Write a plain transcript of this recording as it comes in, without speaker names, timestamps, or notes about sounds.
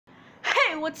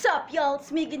Hey, what's up, y'all? It's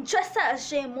me again, just as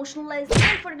Jay Emotionalized,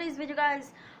 and for today's video,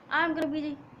 guys, I'm gonna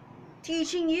be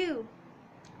teaching you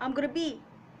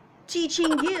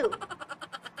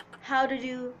how to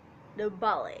do the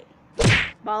ballet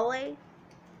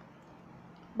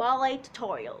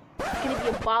tutorial. It's gonna be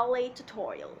a ballet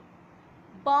tutorial.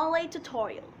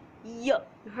 Yup,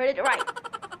 you heard it right.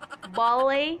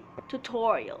 ballet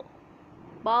tutorial.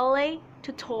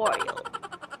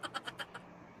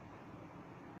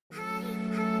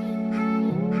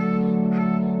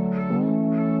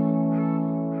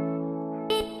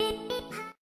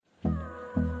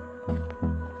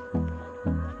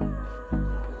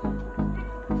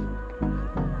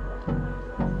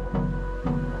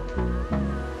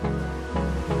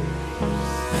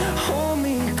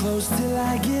 Close till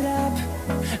I get up.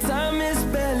 Time is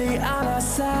barely on our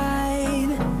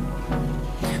side.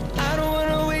 I don't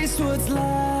wanna waste what's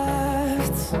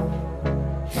left.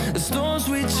 The storms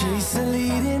we chase are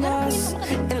leading us,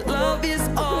 and love is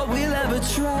all we'll ever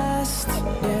trust.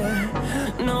 Yeah,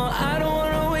 no, I don't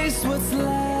wanna waste what's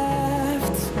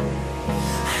left.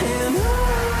 And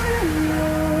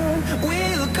on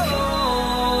we'll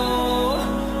go,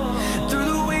 through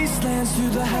the wastelands, through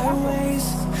the highways,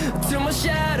 till my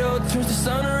shadow turns to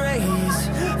sun rays.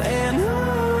 And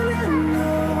on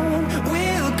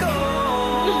we'll go,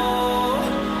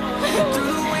 through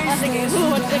the wastelands,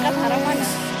 through the highways.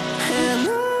 And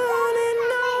on we'll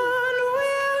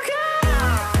go.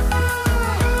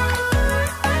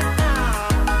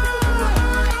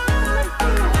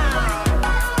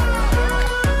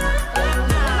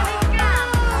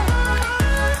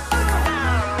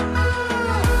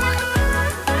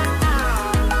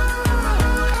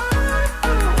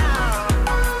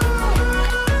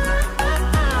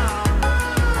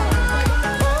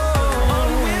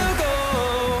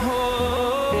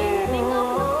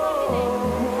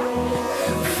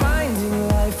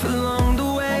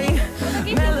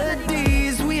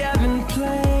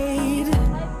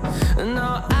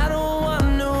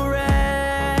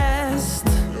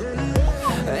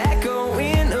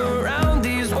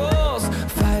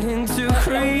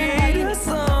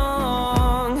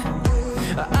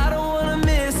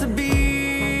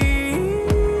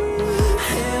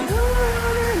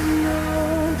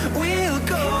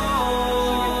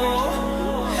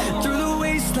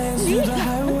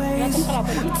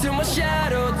 Till my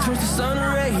shadow turns to sun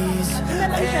rays.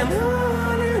 And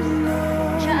on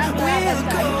we'll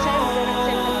go,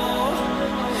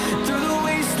 through the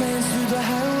wastelands, through the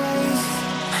highways.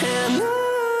 And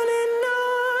on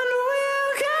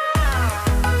we'll go.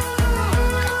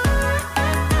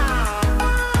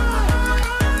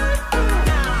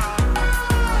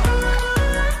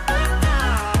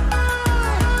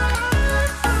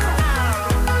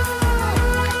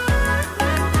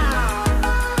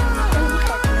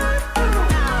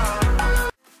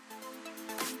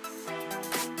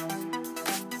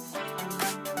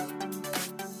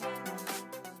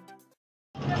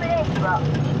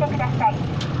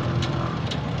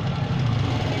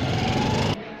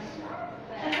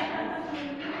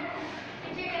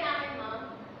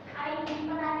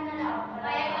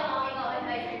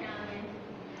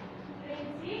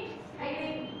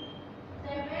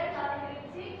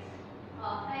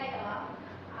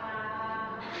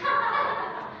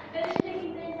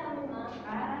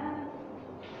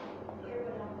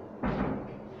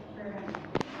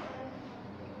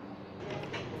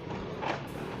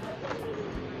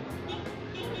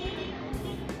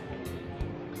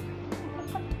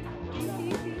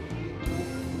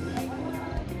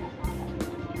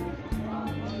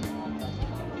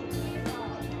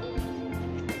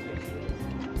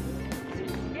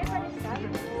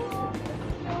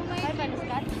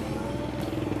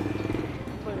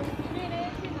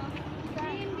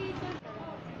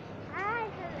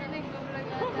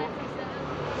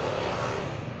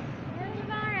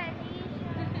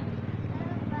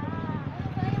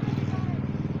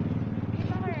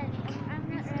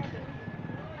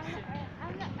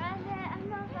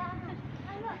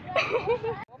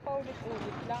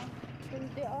 Paulit-ulit lang.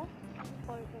 Hindi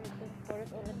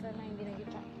Paulit-ulit lang na hindi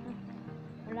nagkita.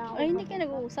 Ay, hindi ka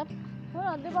nag-uusap?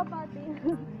 Wala, di ba pati?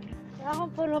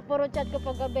 Ako puro chat ko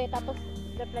pag gabi, tapos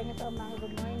reply niya sa umaga,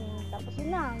 good morning. Tapos yun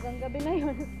na, hanggang gabi na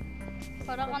yun.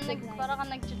 Para ka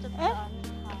nag-chat sa amin.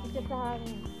 Chat sa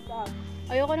hangin.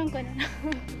 Ayoko nang ganun.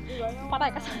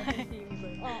 Patay ka sa akin.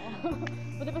 Oo.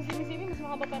 Buti pa simi-simi, mas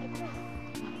makaba pa rin ko.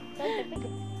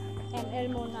 ML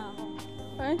muna ako.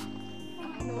 Ay?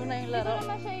 Muna yung laro. Hindi ko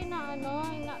naman siya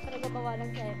yung talaga bawalan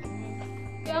sa FB.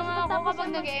 Kaya nga ako kapag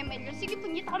nag-ML, sige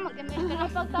punyit ka mag-ML ka na.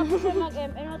 Kapag tapos siya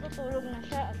mag-ML, matutulog na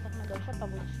siya. Antok na daw siya,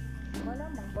 pagod. Wala,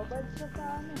 magbabad siya sa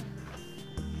ano.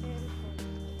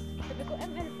 Sabi ko,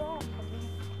 ML po. Sabi,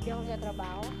 hindi ako sa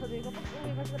trabaho. Sabi ko, pag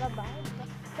uwi ka sa trabaho.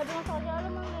 Sabi ko sa kanya,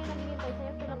 alam mo ngayon, naghihintay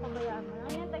sa'yo, pinapabayaan mo.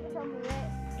 Naghihintay ko siya umuwi.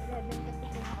 11 kasi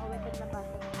pinakawetag na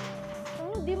bata.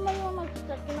 So, hindi man yung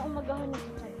mag-chat, kinaumagahan niya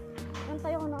sa chat.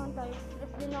 Antay ako na antay.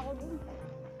 Tapos din ako dun.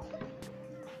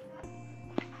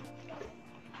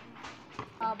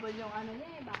 Habol yung ano niya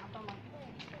eh, baka pa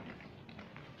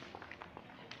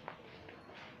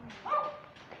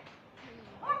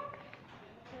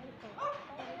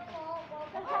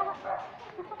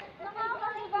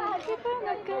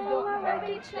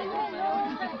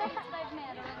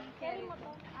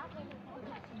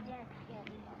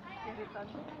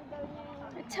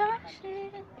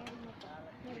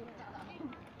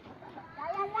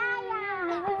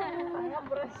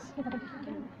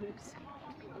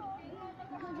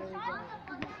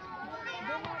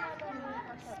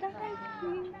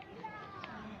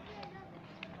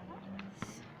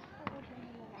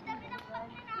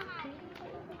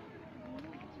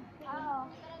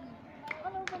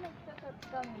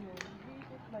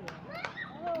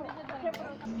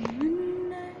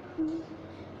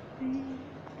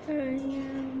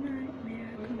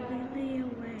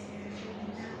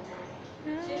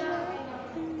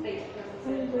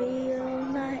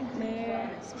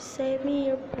Save me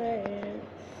your prayers.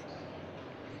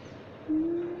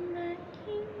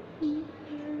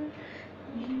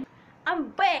 I'm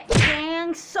back,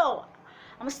 gang. So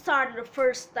I'm gonna start the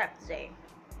first step today.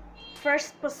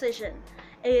 First position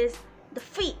is the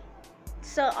feet.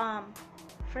 So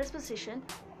first position,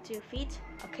 2 feet.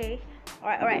 Okay. All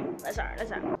right. Let's start.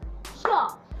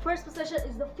 So first position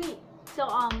is the feet. So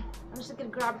I'm just gonna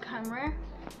grab a camera.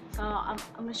 So I'm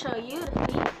gonna show you the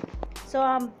feet. So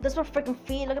that's my freaking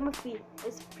feet. Look at my feet.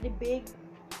 It's pretty big.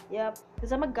 Yep.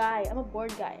 Cause I'm a guy. I'm a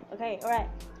bored guy. Okay. All right.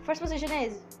 First position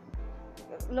is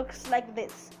looks like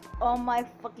this. Oh my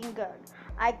fucking god.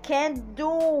 I can't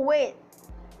do it.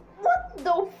 What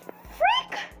the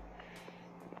frick?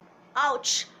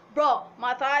 Ouch, bro.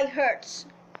 My thigh hurts.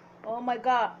 Oh my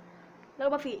god. Look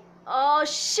at my feet. Oh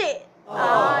shit.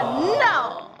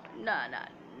 No.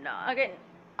 Okay.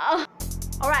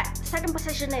 Alright. Second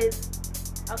position is.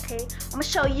 Okay, I'm gonna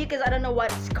show you because I don't know what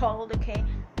it's called. Okay,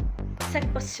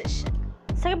 second position.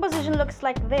 Second position looks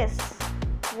like this.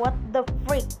 What the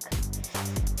freak?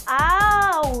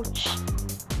 Ouch!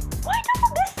 Why the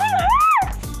fuck this thing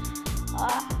hurts?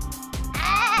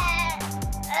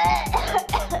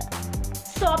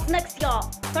 So up next,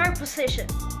 y'all. Third position.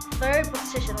 We're on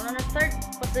the third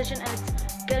position, and it's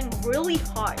getting really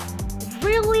hard.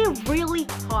 Really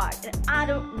hard, and I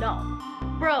don't know.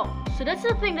 Bro, so that's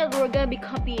the thing that we're gonna be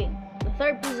copying, the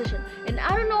third position, and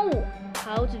I don't know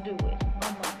how to do it.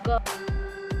 Oh my god.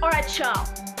 Alright, y'all,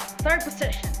 third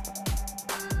position.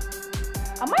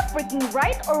 Am I freaking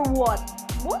right or what?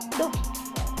 What the f?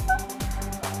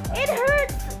 It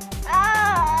hurts!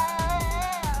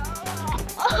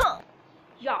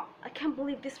 Y'all, I can't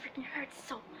believe this freaking hurts.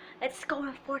 So, let's go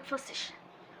in fourth position.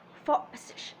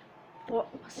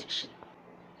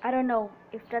 I don't know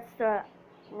if that's the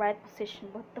right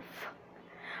position. What the fuck?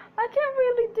 I can't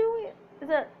really do it. Is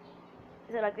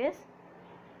it like this?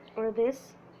 Or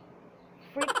this?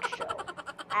 Freak show.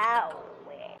 Ow.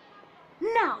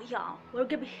 Now, y'all, we're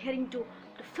gonna be heading to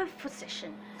the fifth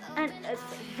position. And it's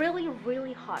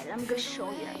really hard. I'm gonna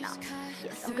show you that now.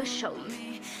 Yes, I'm gonna show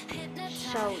you.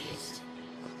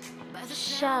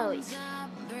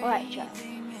 Alright, y'all.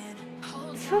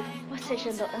 Fifth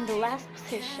position though, in the last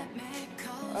position.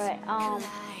 Alright, how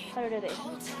do I do this?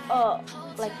 Oh,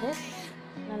 like this?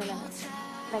 No.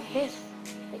 Like this.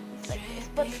 Like this.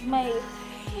 But my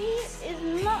feet is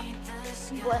not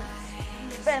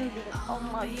bending. Oh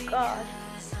my god.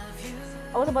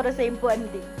 I was about to say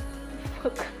blending.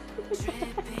 Fuck.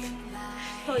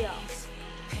 So yeah,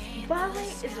 ballet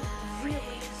is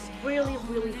really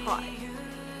hard.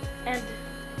 And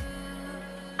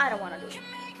I don't want to do it.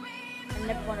 I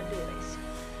never want to do this.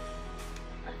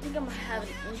 I think I'm gonna have an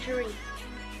injury.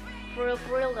 For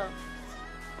real though.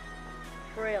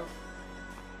 For real.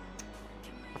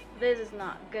 This is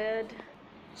not good.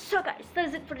 So guys, that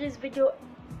is it for this video.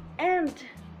 And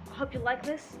I hope you like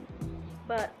this.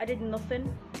 But I did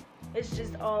nothing. It's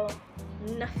just all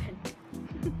nothing.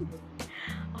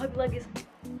 I hope you like this.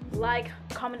 Like,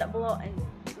 comment down below, and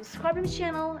subscribe to my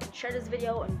channel, and share this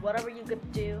video, and whatever you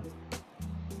could do.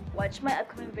 Watch my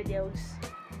upcoming videos.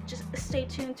 Just stay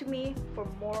tuned to me for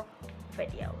more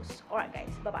videos. Alright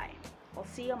guys, bye bye. I'll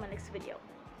see you on my next video.